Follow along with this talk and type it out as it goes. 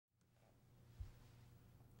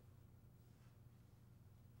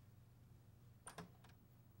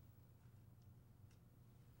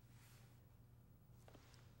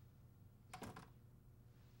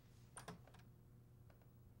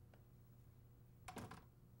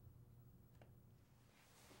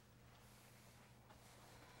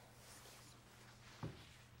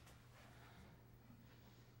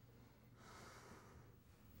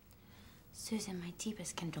Susan, my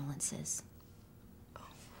deepest condolences. Oh,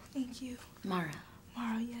 thank you. Mara.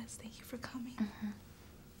 Mara, yes, thank you for coming.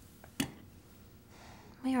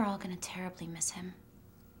 We are all gonna terribly miss him.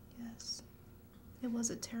 Yes. It was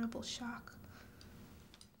a terrible shock.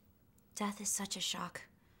 Death is such a shock.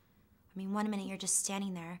 I mean, one minute you're just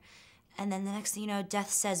standing there, and then the next thing you know,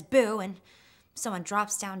 death says boo, and someone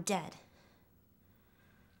drops down dead.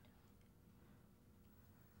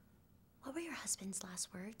 What were your husband's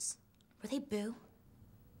last words? Were they boo?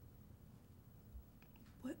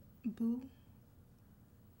 What? Boo?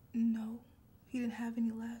 No. He didn't have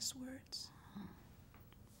any last words.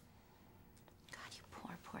 God, you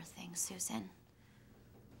poor thing, Susan.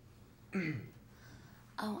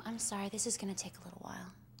 Oh, I'm sorry. This is gonna take a little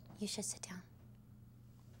while. You should sit down.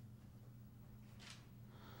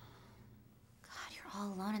 God, you're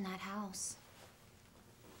all alone in that house.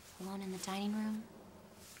 Alone in the dining room.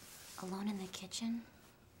 Alone in the kitchen.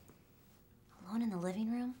 Alone in the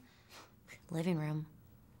living room. Living room.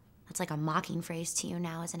 That's like a mocking phrase to you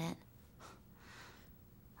now, isn't it?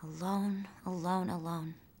 Alone, alone,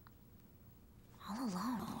 alone. All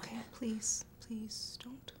alone. Okay, please,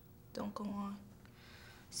 don't go on.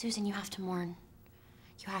 Susan, you have to mourn.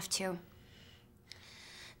 You have to.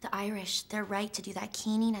 The Irish, they're right to do that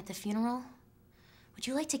keening at the funeral. Would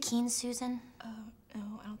you like to keen, Susan?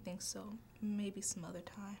 No, I don't think so. Maybe some other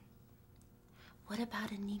time. What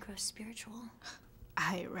about a Negro spiritual?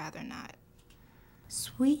 I'd rather not.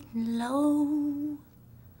 Sweet and low,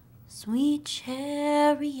 sweet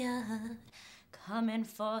chariot, coming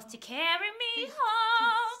forth to carry me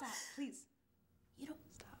home. Stop, please.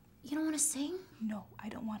 You don't want to sing? No, I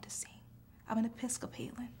don't want to sing. I'm an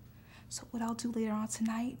Episcopalian. So what I'll do later on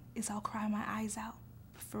tonight is I'll cry my eyes out.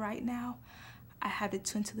 But for right now, I have to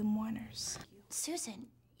tune to the mourners. Susan,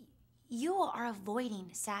 you are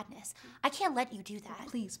avoiding sadness. I can't let you do that.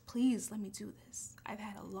 Please let me do this. I've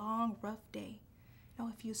had a long, rough day. Now,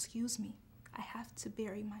 if you excuse me, I have to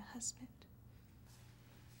bury my husband.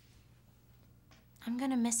 I'm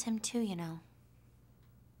gonna miss him too, you know.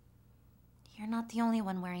 You're not the only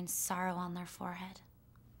one wearing sorrow on their forehead.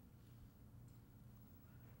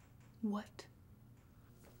 What?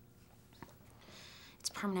 It's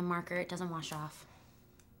a permanent marker. It doesn't wash off.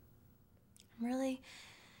 I'm really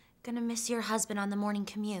gonna miss your husband on the morning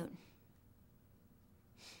commute.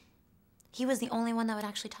 He was the only one that would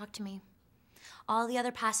actually talk to me. All the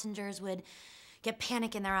other passengers would get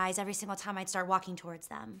panic in their eyes every single time I'd start walking towards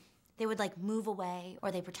them. They would like move away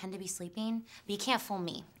or they pretend to be sleeping, but you can't fool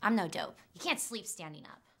me. I'm no dope. You can't sleep standing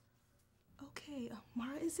up. Okay,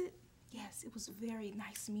 Mara, is it? Yes, it was very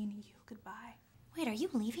nice meeting you. Goodbye. Wait, are you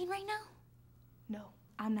leaving right now? No,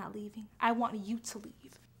 I'm not leaving. I want you to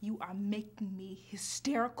leave. You are making me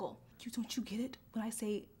hysterical. Don't you get it? When I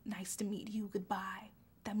say nice to meet you, goodbye,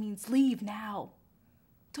 that means leave now.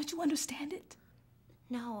 Don't you understand it?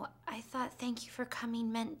 No, I thought thank you for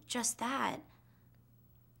coming meant just that.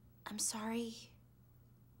 I'm sorry.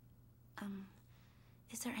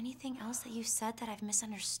 Is there anything else that you said that I've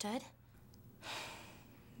misunderstood?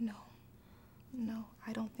 No,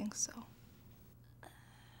 I don't think so.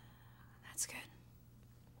 That's good.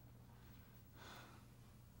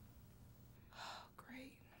 Oh,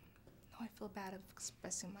 great. No, I feel bad of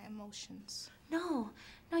expressing my emotions. No,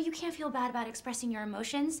 you can't feel bad about expressing your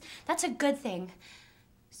emotions. That's a good thing.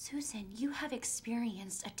 Susan, you have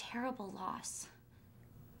experienced a terrible loss.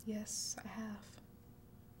 Yes, I have.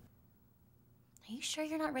 Are you sure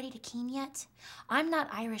you're not ready to keen yet? I'm not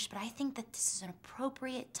Irish, but I think that this is an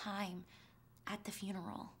appropriate time at the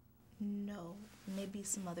funeral. No, maybe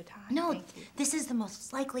some other time. No, thank you. This is the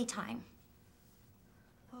most likely time.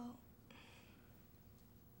 Well,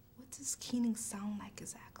 what does keening sound like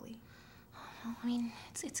exactly? Well, I mean,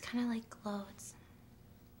 it's kind of like low. It's...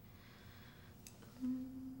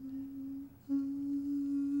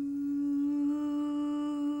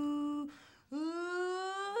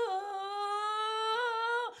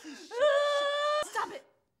 Stop it!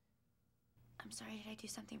 I'm sorry, did I do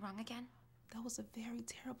something wrong again? That was a very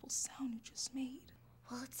terrible sound you just made.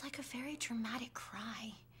 Well, it's like a very dramatic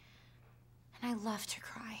cry. And I love to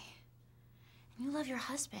cry. And you love your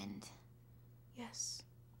husband. Yes.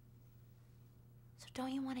 So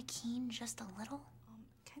don't you want to keen just a little?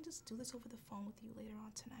 Can I just do this over the phone with you later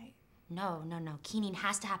on tonight? No. Keening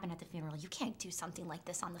has to happen at the funeral. You can't do something like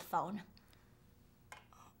this on the phone.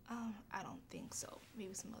 I don't think so.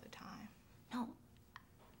 Maybe some other time. No,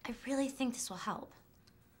 I really think this will help.